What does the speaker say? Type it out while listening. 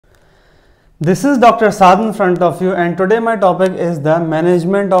This is Dr. Saad in front of you, and today my topic is the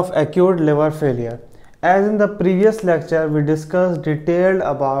management of acute liver failure. As in the previous lecture we discussed detailed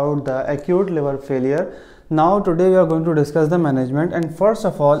about the acute liver failure. Now today we are going to discuss the management, and first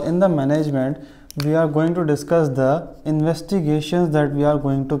of all in the management we are going to discuss the investigations that we are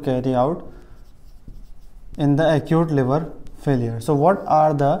going to carry out in the acute liver failure. So what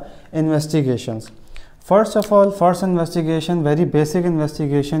are the investigations? First of all, first investigation, very basic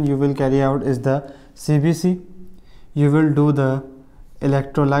investigation you will carry out is the CBC. You will do the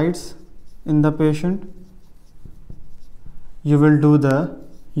electrolytes in the patient. You will do the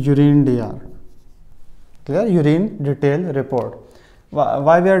urine DR. Clear? Urine detail report.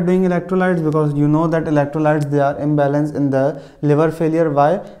 Why we are doing electrolytes? Because you know that electrolytes, they are imbalanced in the liver failure.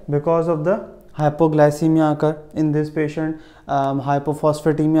 Why? Because of the hypoglycemia occur in this patient,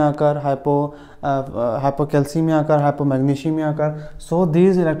 hypophosphatemia occur, hypocalcemia occur, hypomagnesemia occur. So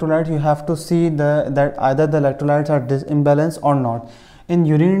these electrolytes you have to see that either the electrolytes are imbalanced or not. In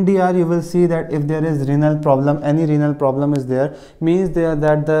urine DR you will see that if there is renal problem, any renal problem is there, means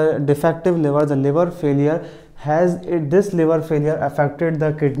that the defective liver, the liver failure, this liver failure affected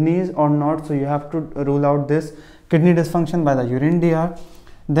the kidneys or not. So you have to rule out this kidney dysfunction by the urine DR.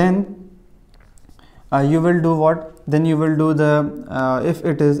 Then you will do what? Then you will do the if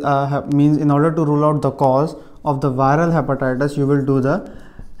it is means in order to rule out the cause of the viral hepatitis, you will do the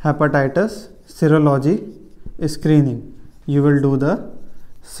hepatitis serology screening. You will do the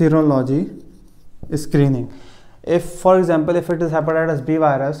serology screening. If for example if it is hepatitis B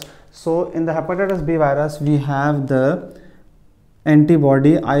virus, so in the hepatitis B virus we have the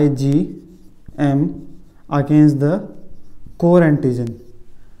antibody IgM against the core antigen.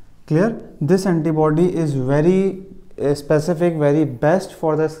 Clear? This antibody is very specific, very best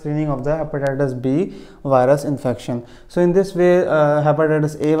for the screening of the hepatitis B virus infection. So in this way,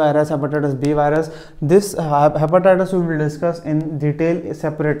 hepatitis A virus, hepatitis B virus, this hepatitis we will discuss in detail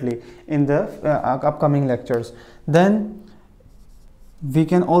separately in the upcoming lectures. Then we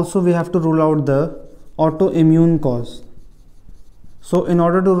have to rule out the autoimmune cause. So in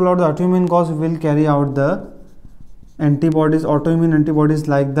order to rule out the autoimmune cause, we will carry out the antibodies, autoimmune antibodies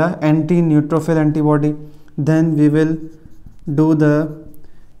like the anti-neutrophil antibody. Then we will do the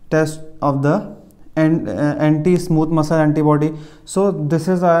test of the anti-smooth muscle antibody. So this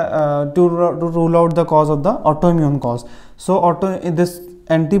is to rule out the cause of the autoimmune cause. So this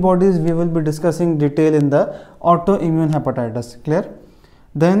antibodies we will be discussing detail in the autoimmune hepatitis. Clear?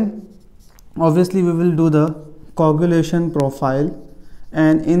 Then obviously we will do the coagulation profile,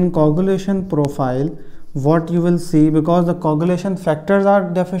 and in coagulation profile what you will see, because the coagulation factors are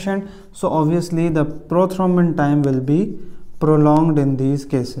deficient, so obviously the prothrombin time will be prolonged in these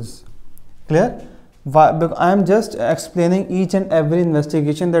cases. Clear? I am just explaining each and every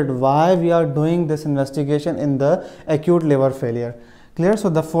investigation, that why we are doing this investigation in the acute liver failure. Clear? So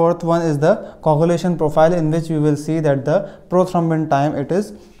the fourth one is the coagulation profile, in which we will see that the prothrombin time it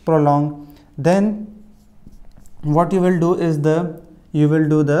is prolonged. Then what you will do is you will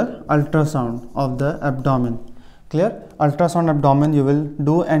do the ultrasound of the abdomen. Clear? Ultrasound abdomen you will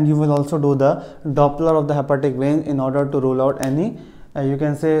do, and you will also do the Doppler of the hepatic vein in order to rule out any you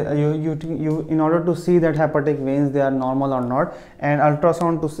can say you in order to see that hepatic veins they are normal or not, and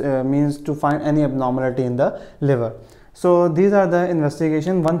ultrasound to means to find any abnormality in the liver. So these are the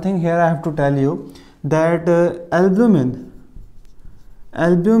investigation. One thing here I have to tell you, that albumin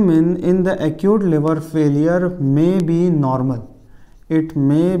in the acute liver failure may be normal. It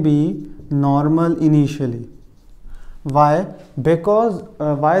may be normal initially. Why? Because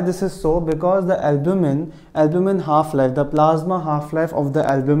why this is so? Because the albumin half-life, the plasma half-life of the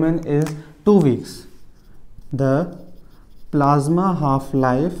albumin is 2 weeks. The plasma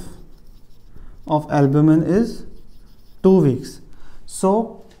half-life of albumin is 2 weeks.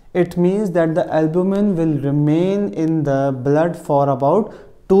 So it means that the albumin will remain in the blood for about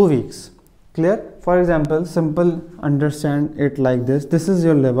 2 weeks. Clear? For example, simple understand it like this. This is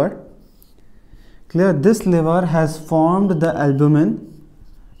your liver. Clear? This liver has formed the albumin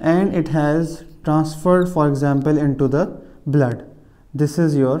and it has transferred, for example, into the blood. This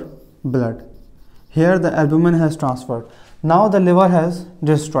is your blood. Here the albumin has transferred. Now the liver has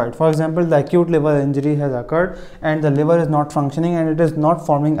destroyed. For example, the acute liver injury has occurred and the liver is not functioning and it is not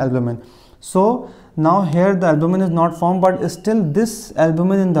forming albumin. So now here the albumin is not formed, but still this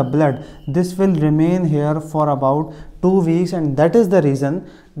albumin in the blood, this will remain here for about 2 weeks, and that is the reason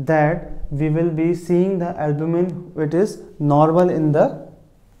that we will be seeing the albumin which is normal in the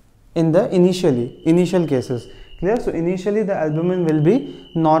initial cases. Clear? So initially the albumin will be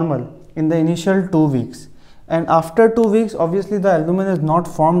normal in the initial 2 weeks. and after 2 weeks obviously the albumin is not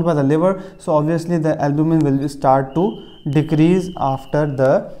formed by the liver, so obviously the albumin will start to decrease after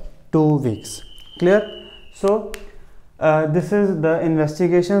the 2 weeks. Clear? So this is the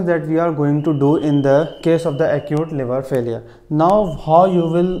investigations that we are going to do in the case of the acute liver failure. Now how you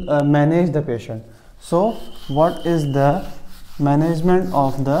will manage the patient. So what is the management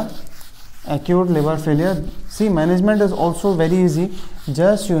of the acute liver failure? See, management is also very easy.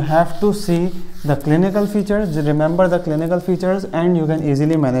 Just you have to see the clinical features, remember the clinical features, and you can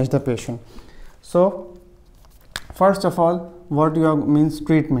easily manage the patient. So first of all, what you are means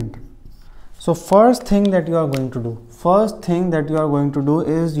treatment. So first thing that you are going to do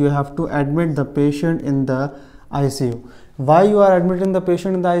is you have to admit the patient in the ICU. Why you are admitting the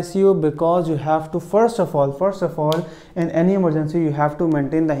patient in the ICU? Because you have to first of all in any emergency you have to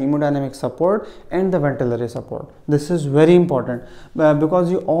maintain the hemodynamic support and the ventilatory support. This is very important because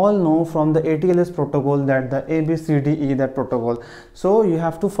you all know from the ATLS protocol that the ABCDE, that protocol. So you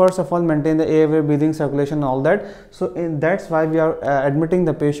have to first of all maintain the airway, breathing, circulation and all that. So that's why we are admitting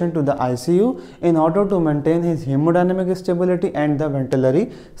the patient to the ICU in order to maintain his hemodynamic stability and the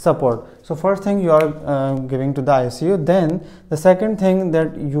ventilatory support. So first thing you are giving to the ICU. Then the second thing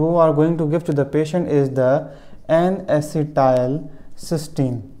that you are going to give to the patient is the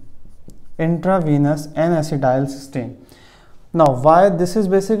N-acetylcysteine, intravenous N-acetylcysteine. Now why this is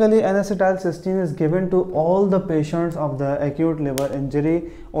basically N-acetylcysteine is given to all the patients of the acute liver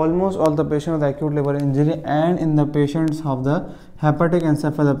injury, almost all the patients of the acute liver injury, and in the patients of the hepatic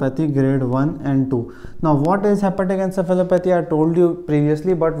encephalopathy grade 1 and 2. Now what is hepatic encephalopathy? I told you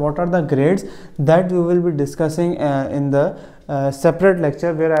previously, but what are the grades that we will be discussing in the separate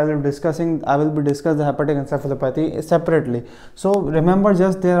lecture, where I will be discussing the hepatic encephalopathy separately. So remember,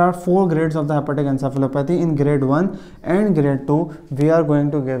 just there are 4 grades of the hepatic encephalopathy. In grade 1 and grade 2 we are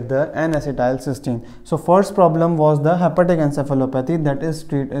going to give the N-acetylcysteine. So first problem was the hepatic encephalopathy, that is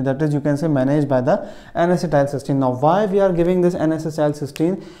you can say managed by the N-acetylcysteine. Now why we are giving this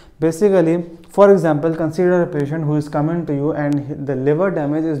N-acetylcysteine? Basically, for example, consider a patient who is coming to you and the liver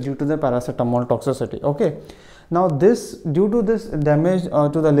damage is due to the paracetamol toxicity. Okay, now due to this damage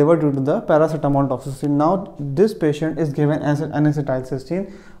to the liver due to the paracetamol toxicity, now this patient is given as an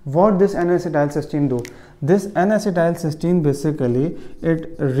N-acetylcysteine. What this N-acetylcysteine do? This N-acetylcysteine basically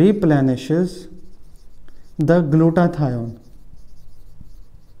it replenishes the glutathione.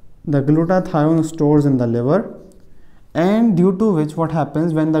 The glutathione stores in the liver, and due to which what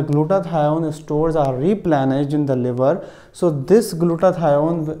happens when the glutathione stores are replenished in the liver, so this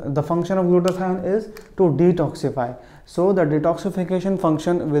glutathione, the function of glutathione is to detoxify, so the detoxification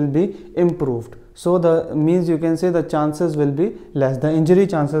function will be improved. So the means you can say the chances will be less, the injury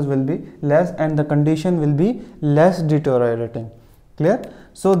chances will be less, and the condition will be less deteriorating. Clear?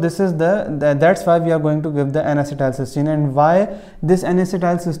 So this is that's why we are going to give the N-acetylcysteine. And why this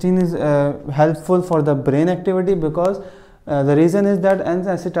N-acetylcysteine is helpful for the brain activity? Because the reason is that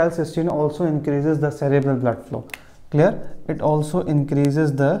N-acetylcysteine also increases the cerebral blood flow. Clear? It also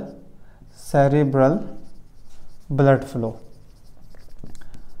increases the cerebral blood flow.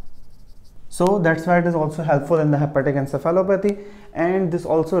 So that's why it is also helpful in the hepatic encephalopathy, and this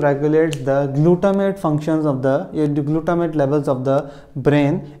also regulates the glutamate functions of the glutamate levels of the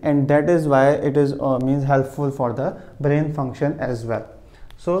brain, and that is why it is means helpful for the brain function as well.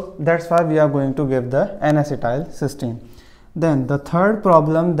 So that's why we are going to give the N-acetylcysteine. Then the third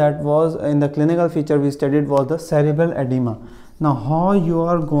problem that was in the clinical feature we studied was the cerebral edema. Now how you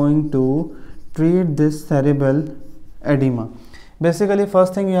are going to treat this cerebral edema? Basically,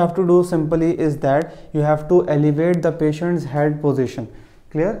 first thing you have to do simply is that you have to elevate the patient's head position.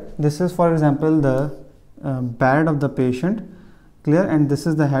 Clear? This is, for example, the bed of the patient. Clear? And this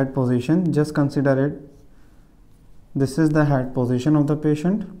is the head position. Just consider it. This is the head position of the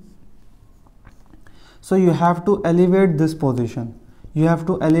patient. So you have to elevate this position. You have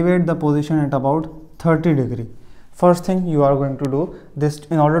to elevate the position at about 30 degrees. First thing you are going to do this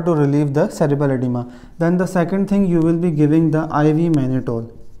in order to relieve the cerebral edema. Then the second thing, you will be giving the IV mannitol.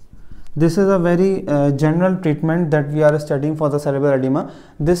 This is a very general treatment that we are studying for the cerebral edema.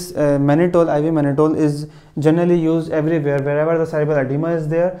 This mannitol, IV mannitol, is generally used everywhere. Wherever the cerebral edema is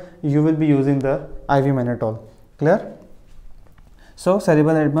there, you will be using the IV mannitol. Clear? So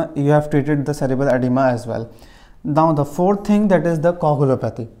cerebral edema, you have treated the cerebral edema as well. Now the fourth thing, that is the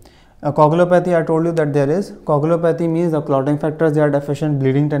coagulopathy. Coagulopathy, I told you that there is coagulopathy means the clotting factors, they are deficient,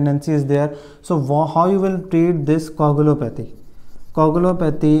 bleeding tendency is there. So how you will treat this coagulopathy?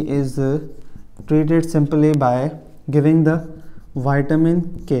 Coagulopathy is treated simply by giving the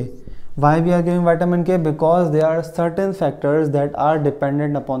vitamin K. Why we are giving vitamin K? Because there are certain factors that are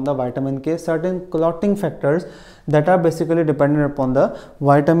dependent upon the vitamin K, certain clotting factors that are basically dependent upon the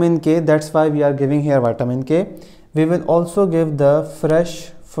vitamin K. That's why we are giving here vitamin K. We will also give the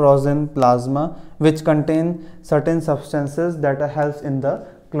fresh frozen plasma, which contain certain substances that helps in the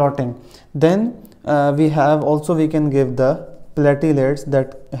clotting. Then we can give the platelets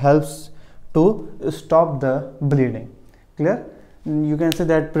that helps to stop the bleeding. Clear? You can say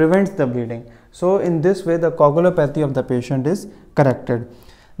that prevents the bleeding. So in this way the coagulopathy of the patient is corrected.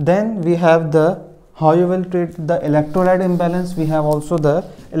 Then we have the how you will treat the electrolyte imbalance. We have also the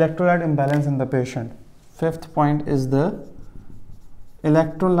electrolyte imbalance in the patient. Fifth point is the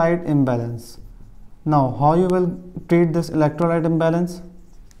electrolyte imbalance. Now how you will treat this electrolyte imbalance?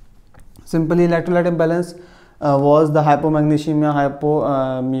 Simply electrolyte imbalance was the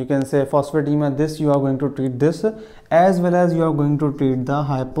hypomagnesemia, you can say phosphatemia. This you are going to treat this, as well as you are going to treat the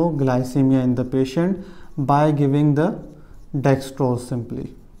hypoglycemia in the patient by giving the dextrose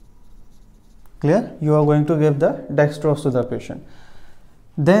simply. Clear? You are going to give the dextrose to the patient.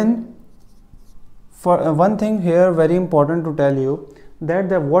 Then for one thing here very important to tell you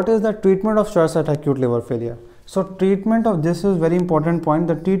that what is the treatment of choice at acute liver failure. So treatment of this is very important point.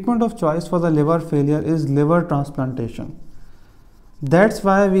 The treatment of choice for the liver failure is liver transplantation. That's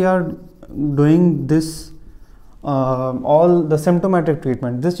why we are doing this all the symptomatic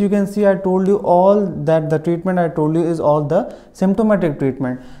treatment. This you can see I told you all that the treatment I told you is all the symptomatic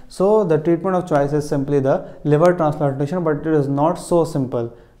treatment. So the treatment of choice is simply the liver transplantation, but it is not so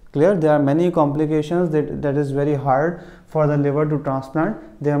simple. Clear? There are many complications that is very hard for the liver to transplant.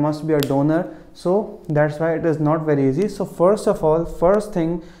 There must be a donor, so that's why it is not very easy. So first of all, first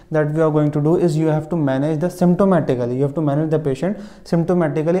thing that we are going to do is you have to manage the symptomatically. You have to manage the patient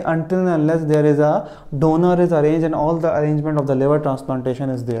symptomatically until and unless there is a donor is arranged and all the arrangement of the liver transplantation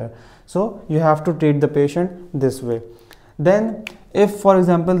is there. So you have to treat the patient this way. Then if for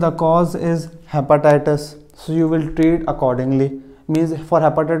example the cause is hepatitis, so you will treat accordingly. Means for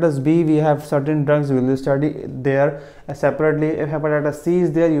hepatitis B we have certain drugs, we will study there separately. If hepatitis C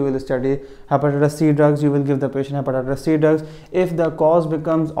is there, you will study hepatitis C drugs, you will give the patient hepatitis C drugs. If the cause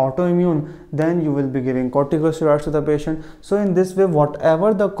becomes autoimmune, then you will be giving corticosteroids to the patient. So in this way,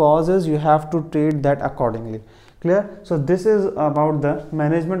 whatever the cause is, you have to treat that accordingly. Clear? So this is about the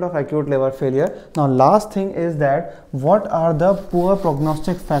management of acute liver failure. Now last thing is that what are the poor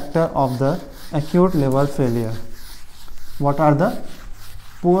prognostic factor of the acute liver failure? What are the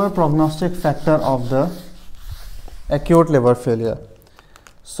poor prognostic factor of the acute liver failure?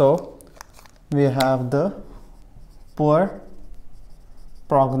 So we have the poor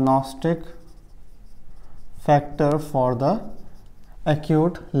prognostic factor for the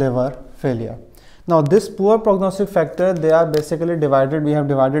acute liver failure. Now this poor prognostic factor, they are basically divided, we have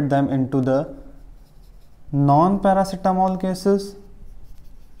divided them into the non-paracetamol cases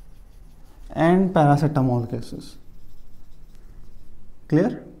and paracetamol cases.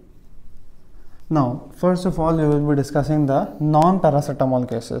 Clear? Now first of all we will be discussing the non-paracetamol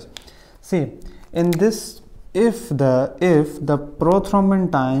cases. See, in this, if the prothrombin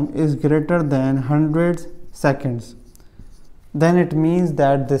time is greater than 100 seconds, then it means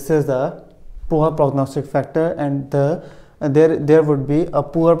that this is a poor prognostic factor and there would be a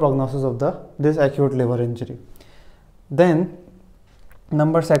poor prognosis of this acute liver injury. Then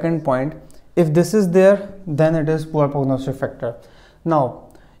number second point, if this is there, then it is poor prognostic factor. Now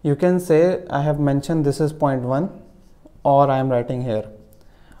you can say I have mentioned this is point 1, or I am writing here,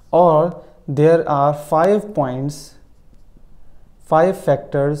 or there are 5 points, 5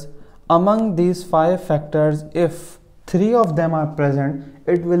 factors. Among these 5 factors, if 3 of them are present,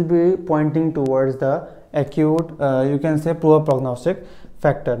 it will be pointing towards the acute, you can say poor prognostic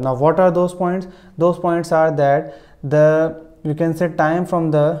factor. Now what are those points? Those points are that you can say time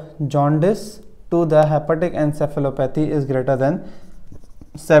from the jaundice to the hepatic encephalopathy is greater than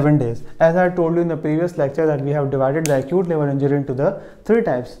 7 days. As I told you in the previous lecture that we have divided the acute liver injury into the 3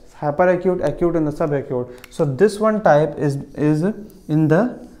 types: hyperacute, acute and the subacute. So this one type is in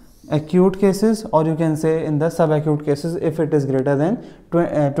the acute cases, or you can say in the subacute cases if it is greater than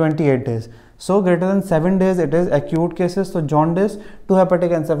 28 days. So greater than 7 days it is acute cases. So jaundice to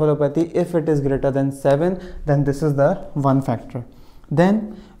hepatic encephalopathy, if it is greater than 7, then this is the one factor.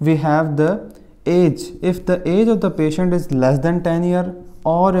 Then we have the age. If the age of the patient is less than 10 years,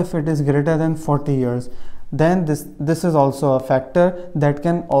 or if it is greater than 40 years, then this is also a factor that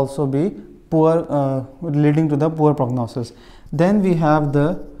can also be poor, leading to the poor prognosis. Then we have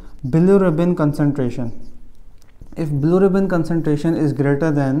the bilirubin concentration. If bilirubin concentration is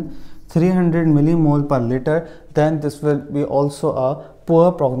greater than 300 millimole per liter, then this will be also a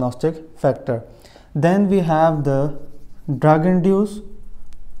poor prognostic factor. Then we have the drug induced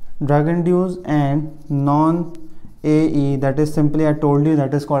and non-AE, that is simply, I told you,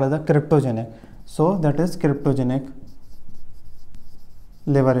 that is called as a cryptogenic. So that is cryptogenic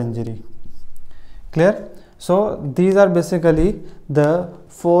liver injury. Clear? So these are basically the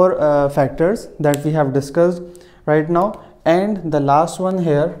 4 factors that we have discussed right now, and the last one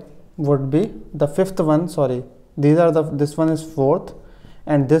here would be the 5th one. Sorry, these are the, this one is 4th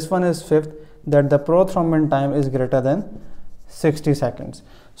and this one is 5th, that the prothrombin time is greater than 60 seconds.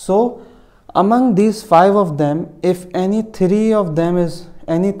 So among these 5 of them, if any 3 of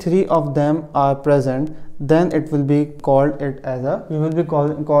them are present, then it will be called it as a, we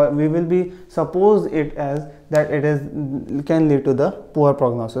will be suppose it as that it is can lead to the poor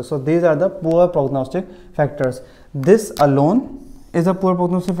prognosis. So these are the poor prognostic factors. This alone is a poor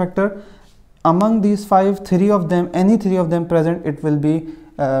prognostic factor. Among these 5, 3 of them, any 3 of them present, it will be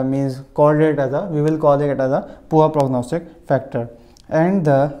called it as a, we will call it as a poor prognostic factor. And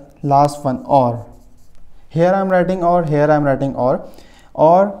the last one, or, here I am writing or, here I am writing or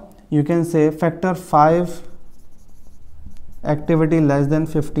you can say factor 5 activity less than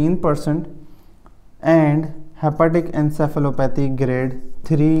 15% and hepatic encephalopathy grade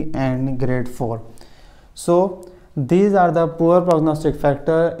 3 and grade 4. So these are the poor prognostic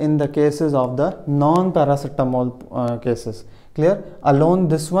factor in the cases of the non-paracetamol cases. Clear? Alone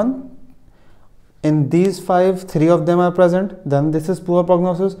this one, in these 5, 3 of them are present, then this is poor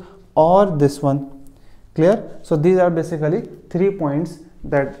prognosis, or this one. Clear? So these are basically 3 points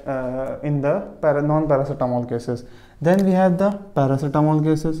that in the non-paracetamol cases. Then we have the paracetamol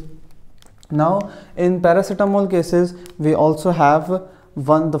cases. Now in paracetamol cases, we also have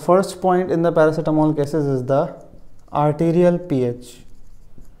the first point in the paracetamol cases is the arterial pH.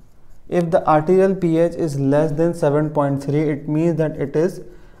 If the arterial pH is less than 7.3, it means that it is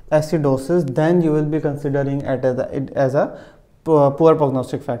acidosis. Then you will be considering it as a poor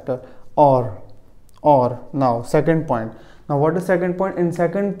prognostic factor. Or now second point. Now what is second point? In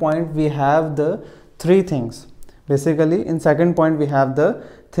second point we have the 3 things. Basically in second point we have the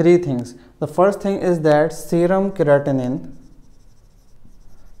 3 things. The first thing is that serum creatinine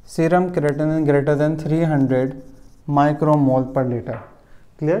greater than 300 micromole per liter.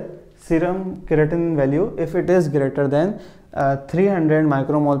 Clear? Serum creatinine value, if it is greater than 300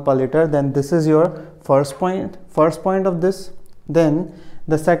 micromole per liter, then this is your first point of this. Then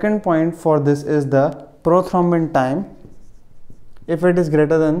the second point for this is the prothrombin time, if it is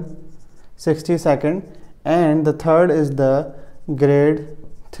greater than 60 seconds, and the third is the grade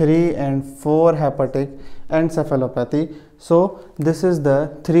 3 and 4 hepatic encephalopathy. So this is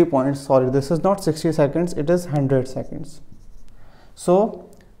the 3 points. Sorry, this is not 60 seconds, it is 100 seconds. So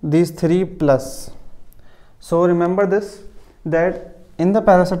these 3 plus. So remember this, that in the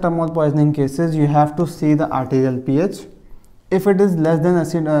paracetamol poisoning cases you have to see the arterial pH. If it is less than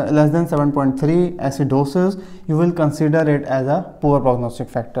 7.3 acidosis, you will consider it as a poor prognostic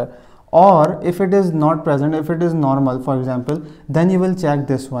factor. Or if it is not present, if it is normal, for example, then you will check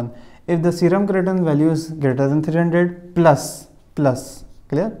this one. If the serum creatinine value is greater than 300 plus,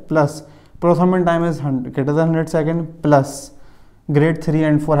 clear? Plus prothrombin time is greater than 100 seconds plus grade 3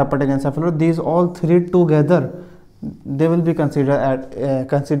 and 4 hepatic encephalopathy, these all 3 together, they will be considered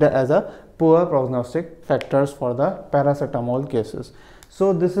as a poor prognostic factors for the paracetamol cases.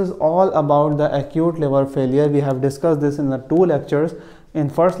 So this is all about the acute liver failure. We have discussed this in the 2 lectures. In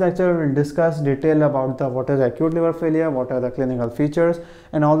first lecture, we will discuss detail about what is acute liver failure, what are the clinical features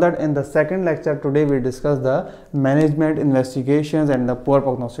and all that. In the second lecture today, we discuss the management, investigations and the poor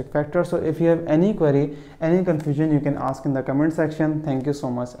prognostic factors. So if you have any query, any confusion, you can ask in the comment section. Thank you so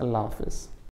much. Allah Hafiz.